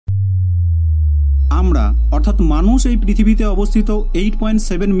আমরা অর্থাৎ মানুষ এই পৃথিবীতে অবস্থিত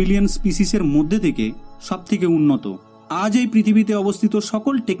 8.7 মিলিয়ন স্পিসিসের মধ্যে থেকে সবথেকে উন্নত। আজ এই পৃথিবীতে অবস্থিত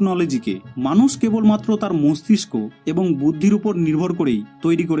সকল টেকনোলজিকে মানুষ কেবলমাত্র তার মস্তিষ্ক এবং বুদ্ধির উপর নির্ভর করেই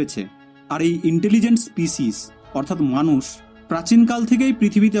তৈরি করেছে। আর এই ইন্টেলিজেন্ট স্পিসিস অর্থাৎ মানুষ প্রাচীনকাল থেকেই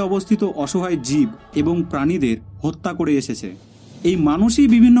পৃথিবীতে অবস্থিত অসহায় জীব এবং প্রাণীদের হত্যা করে এসেছে। এই মানুষই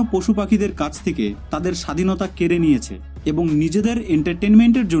বিভিন্ন পশু পাখিদের কাছ থেকে তাদের স্বাধীনতা কেড়ে নিয়েছে এবং নিজেদের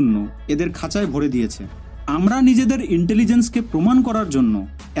এন্টারটেনমেন্টের জন্য এদের খাঁচায় ভরে দিয়েছে। আমরা নিজেদের ইন্টেলিজেন্সকে প্রমাণ করার জন্য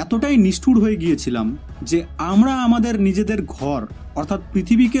এতটাই নিষ্ঠুর হয়ে গিয়েছিলাম যে আমরা আমাদের নিজেদের ঘর অর্থাৎ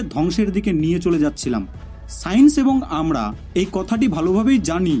পৃথিবীকে ধ্বংসের দিকে নিয়ে চলে যাচ্ছিলাম। সায়েন্স এবং আমরা এই কথাটি ভালোভাবেই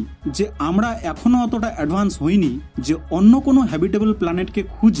জানি যে আমরা এখনো অতটা অ্যাডভান্স হইনি যে অন্য কোনো হ্যাবিটেবল প্ল্যানেটকে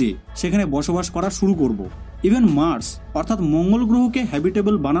খুঁজে সেখানে বসবাস করা শুরু করব। ইভেন মার্স অর্থাৎ মঙ্গল গ্রহকে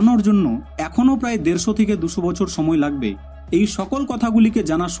হ্যাবিটেবল বানানোর জন্য এখনও প্রায় 150 থেকে 200 বছর সময় লাগবে। এই সকল কথাগুলিকে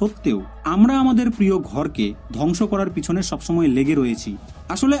জানা সত্ত্বেও আমরা আমাদের প্রিয় ঘরকে ধ্বংস করার পিছনে সবসময় লেগে রয়েছি।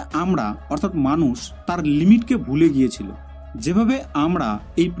 আসলে আমরা অর্থাৎ মানুষ তার লিমিটকে ভুলে গিয়েছিল। যেভাবে আমরা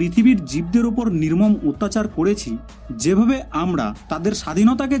এই পৃথিবীর জীবদের ওপর নির্মম অত্যাচার করেছি, যেভাবে আমরা তাদের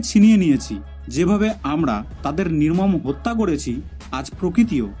স্বাধীনতাকে ছিনিয়ে নিয়েছি, যেভাবে আমরা তাদের নির্মম হত্যা করেছি, আজ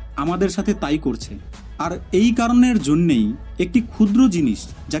প্রকৃতিও আমাদের সাথে তাই করছে। আর এই কারণের জন্যেই একটি ক্ষুদ্র জিনিস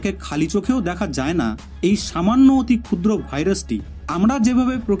যাকে খালি চোখেও দেখা যায় না, এই সামান্য অতি ক্ষুদ্র ভাইরাসটি আমরা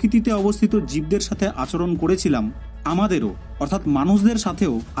যেভাবে প্রকৃতিতে অবস্থিত জীবদের সাথে আচরণ করেছিলাম, আমাদেরও অর্থাৎ মানুষদের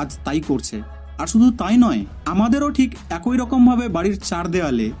সাথেও আজ তাই করছে। আর শুধু তাই নয়, আমাদেরও ঠিক একই রকমভাবে বাড়ির 4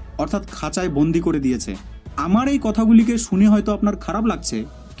 দেয়ালে অর্থাৎ খাঁচায় বন্দি করে দিয়েছে। আমার এই কথাগুলিকে শুনে হয়তো আপনার খারাপ লাগছে,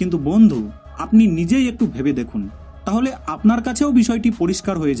 কিন্তু বন্ধু আপনি নিজেই একটু ভেবে দেখুন, তাহলে আপনার কাছেও বিষয়টি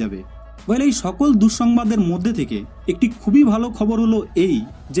পরিষ্কার হয়ে যাবে। এই সকল দুঃসংবাদের মধ্যে থেকে একটি খুবই ভালো খবর হলো এই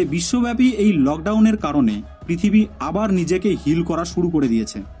যে বিশ্বব্যাপী এই লকডাউনের কারণে পৃথিবী আবার নিজেকে হিল করা শুরু করে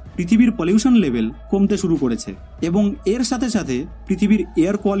দিয়েছে। পৃথিবীর পলিউশন লেভেল কমতে শুরু করেছে এবং এর সাথে সাথে পৃথিবীর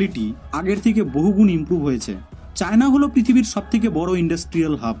এয়ার কোয়ালিটি আগের থেকে বহুগুণ ইমপ্রুভ হয়েছে। চায়না হলো পৃথিবীর সবথেকে বড়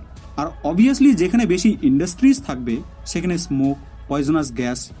ইন্ডাস্ট্রিয়াল হাব, আর অবভিয়াসলি যেখানে বেশি ইন্ডাস্ট্রিজ থাকবে সেখানে স্মোক, পয়জনাস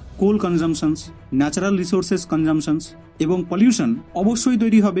গ্যাস, কোল কনজামশনস, ন্যাচারাল রিসোর্সেস কনজামশনস এবং পলিউশন অবশ্যই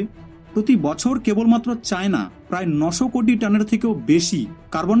তৈরি হবে। প্রতি বছর কেবলমাত্র চায়না প্রায় 900 কোটি টনের থেকেও বেশি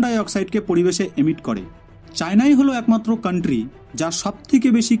কার্বন ডাই অক্সাইডকে পরিবেশে এমিট করে। চায়নাই হলো একমাত্র কান্ট্রি যা সব থেকে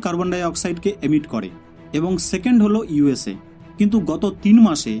বেশি কার্বন ডাই অক্সাইডকে এমিট করে এবং সেকেন্ড হলো ইউএসএ। কিন্তু গত 3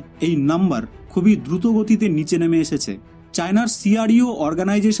 মাসে এই নাম্বার খুবই দ্রুত গতিতে নিচে নেমে এসেছে। চায়নার সিআরইও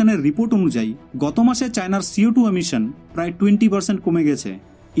অর্গানাইজেশনের রিপোর্ট অনুযায়ী গত মাসে চায়নার CO2 এমিশন প্রায় 20% কমে গেছে।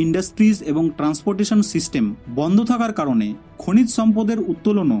 ইন্ডাস্ট্রিজ এবং ট্রান্সপোর্টেশন সিস্টেম বন্ধ থাকার কারণে খনিজ সম্পদের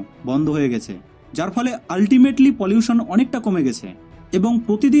উত্তোলনও বন্ধ হয়ে গেছে, যার ফলে আলটিমেটলি পলিউশন অনেকটা কমে গেছে এবং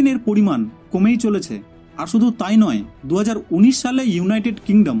প্রতিদিন এর পরিমাণ কমেই চলেছে। আর শুধু তাই নয়, 2019 সালে ইউনাইটেড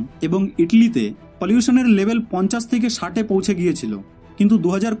কিংডম এবং ইটালিতে পলিউশনের লেভেল 50 থেকে 60-এ পৌঁছে গিয়েছিল, কিন্তু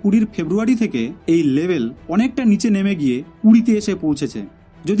 2020 ফেব্রুয়ারি থেকে এই লেভেল অনেকটা নিচে নেমে গিয়ে 20-তে এসে পৌঁছেছে।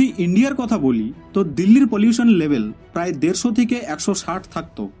 যদি ইন্ডিয়ার কথা বলি তো দিল্লির পলিউশন লেভেল প্রায় 150 থেকে 160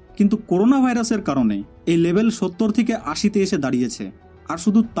 থাকতো, কিন্তু করোনা ভাইরাসের কারণে এই লেভেল 70 থেকে 80-তে এসে দাঁড়িয়েছে। আর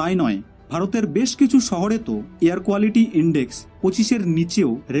শুধু তাই নয়, ভারতের বেশ কিছু শহরে তো এয়ার কোয়ালিটি ইন্ডেক্স 25-এর নিচেও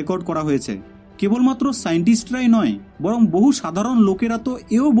রেকর্ড করা হয়েছে। কেবলমাত্র সায়েন্টিস্টরাই নয়, বরং বহু সাধারণ লোকেরা তো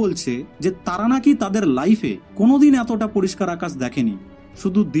এও বলছে যে তারা নাকি তাদের লাইফে কোনোদিন এতটা পরিষ্কার আকাশ দেখেনি।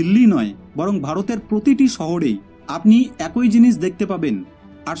 শুধু দিল্লি নয়, বরং ভারতের প্রতিটি শহরেই আপনি একই জিনিস দেখতে পাবেন।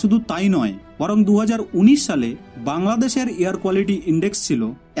 আর শুধু তাই নয়, বরং 2019 সালে বাংলাদেশের এয়ার কোয়ালিটি ইন্ডেক্স ছিল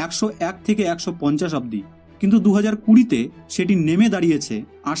 101 থেকে 150 অব্দি, কিন্তু 2020-তে সেটি নেমে দাঁড়িয়েছে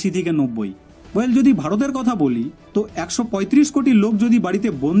 80 থেকে 90। যদি ভারতের কথা বলি তো 135 কোটি লোক যদি বাড়িতে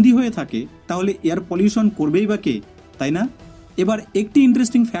বন্দী হয়ে থাকে তাহলে এয়ার পলিউশন করবেই বা কে, তাই না? এবার একটি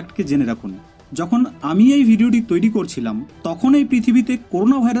ইন্টারেস্টিং ফ্যাক্টকে জেনে রাখুন। যখন আমি এই ভিডিওটি তৈরি করছিলাম তখন এই পৃথিবীতে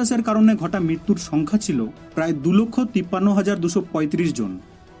করোনা ভাইরাসের কারণে ঘটা মৃত্যুর সংখ্যা ছিল প্রায় 2,53,235 জন।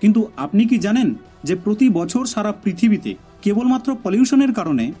 কিন্তু আপনি কি জানেন যে প্রতি বছর সারা পৃথিবীতে কেবলমাত্র পলিউশনের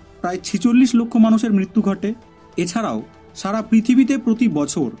কারণে প্রায় 46 লক্ষ মানুষের মৃত্যু ঘটে? এছাড়াও সারা পৃথিবীতে প্রতি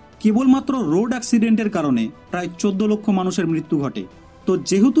বছর কেবলমাত্র রোড অ্যাক্সিডেন্টের কারণে প্রায় 14 লক্ষ মানুষের মৃত্যু ঘটে। তো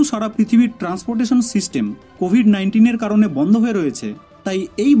যেহেতু সারা পৃথিবীর ট্রান্সপোর্টেশন সিস্টেম কোভিড-19-এর কারণে বন্ধ হয়ে রয়েছে, তাই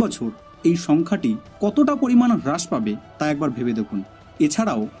এই বছর এই সংখ্যাটি কতটা পরিমাণ হ্রাস পাবে তা একবার ভেবে দেখুন।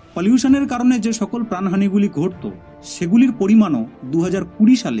 এছাড়াও পলিউশনের কারণে যে সকল প্রাণহানিগুলি ঘটত সেগুলির পরিমাণও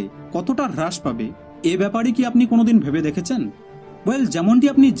 2020 সালে কতটা হ্রাস পাবে এ ব্যাপারে কি আপনি কোনোদিন ভেবে দেখেছেন? যেমনটি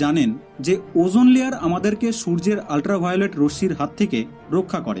আপনি জানেন যে ওজোন লেয়ার আমাদেরকে সূর্যের আল্ট্রাভায়োলেট রশ্মির হাত থেকে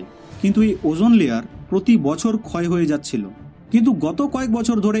রক্ষা করে, কিন্তু এই ওজোন লেয়ার প্রতি বছর ক্ষয় হয়ে যাচ্ছিল। কিন্তু গত কয়েক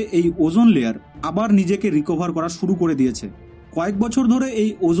বছর ধরে এই ওজোন লেয়ার আবার নিজেকে রিকভার করা শুরু করে দিয়েছে। কয়েক বছর ধরে এই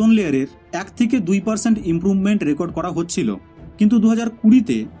ওজোন লেয়ারের 1 থেকে 2% ইমপ্রুভমেন্ট রেকর্ড করা হচ্ছিল, কিন্তু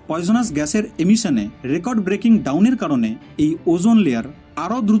 2020-তে পয়জনাস গ্যাসের এমিশনে রেকর্ড ব্রেকিং ডাউনের কারণে এই ওজোন লেয়ার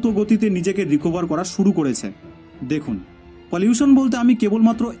আরও দ্রুত গতিতে নিজেকে রিকভার করা শুরু করেছে। দেখুন, পলিউশন বলতে আমি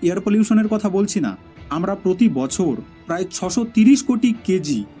কেবলমাত্র এয়ার পলিউশনের কথা বলছি না। আমরা প্রতি বছর প্রায় 630 কোটি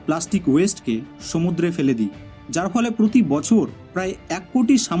কেজি প্লাস্টিক ওয়েস্টকে সমুদ্রে ফেলে দিই, যার ফলে প্রতি বছর প্রায় 1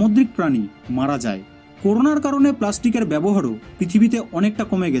 কোটি সামুদ্রিক প্রাণী মারা যায়। করোনার কারণে প্লাস্টিকের ব্যবহারও পৃথিবীতে অনেকটা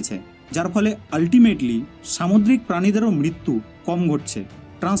কমে গেছে, যার ফলে আলটিমেটলি সামুদ্রিক প্রাণীদেরও মৃত্যু কম ঘটছে।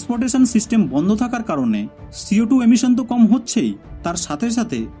 ট্রান্সপোর্টেশন সিস্টেম বন্ধ থাকার কারণে CO2 এমিশন তো কম হচ্ছেই, তার সাথে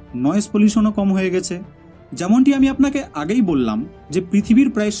সাথে নয়েজ পলিউশনও কম হয়ে গেছে। যেমনটি আমি আপনাকে আগেই বললাম যে পৃথিবীর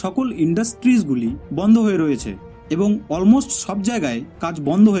প্রায় সকল ইন্ডাস্ট্রিজগুলি বন্ধ হয়ে রয়েছে এবং অলমোস্ট সব জায়গায় কাজ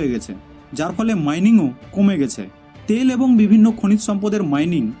বন্ধ হয়ে গেছে, যার ফলে মাইনিংও কমে গেছে। তেল এবং বিভিন্ন খনিজ সম্পদের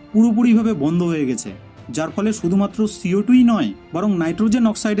মাইনিং পুরোপুরিভাবে বন্ধ হয়ে গেছে, যার ফলে শুধুমাত্র CO2ই নয়, বরং নাইট্রোজেন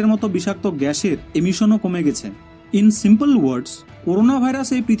অক্সাইডের মতো বিষাক্ত গ্যাসের এমিশনও কমে গেছে। In simple words, corona virus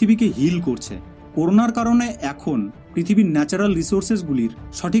এই পৃথিবীকে হিল করছে। করোনার কারণে এখন পৃথিবীর ন্যাচারাল রিসোর্সেসগুলির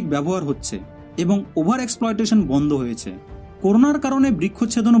সঠিক ব্যবহার হচ্ছে এবং ওভার এক্সপ্লয়টেশন বন্ধ হয়েছে। করোনার কারণে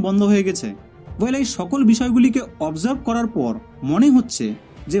বৃক্ষচ্ছেদনও বন্ধ হয়ে গেছে। ওয়েল, এই সকল বিষয়গুলিকে অবজার্ভ করার পর মনে হচ্ছে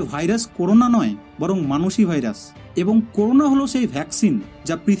যে ভাইরাস করোনা নয়, বরং মানুষই ভাইরাস, এবং করোনা হলো সেই ভ্যাকসিন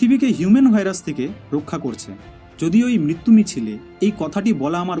যা পৃথিবীকে হিউম্যান ভাইরাস থেকে রক্ষা করছে। যদিও এই মৃত্যু মিছিলে এই কথাটি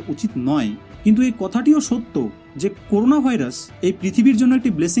বলা আমার উচিত নয়, কিন্তু এই কথাটিও সত্য যে করোনা ভাইরাস এই পৃথিবীর জন্য একটি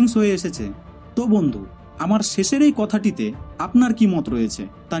ব্লেসিংস হয়ে এসেছে। তো বন্ধু, আমার শেষের এই কথাটিতে আপনার কি মত রয়েছে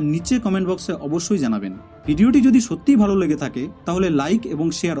তার নিচে কমেন্ট বক্সে অবশ্যই জানাবেন। ভিডিওটি যদি সত্যিই ভালো লেগে থাকে তাহলে লাইক এবং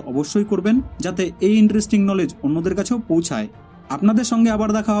শেয়ার অবশ্যই করবেন, যাতে এই ইন্টারেস্টিং নলেজ অন্যদের কাছেও পৌঁছায়। আপনাদের সঙ্গে আবার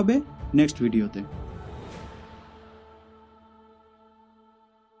দেখা হবে নেক্সট ভিডিওতে।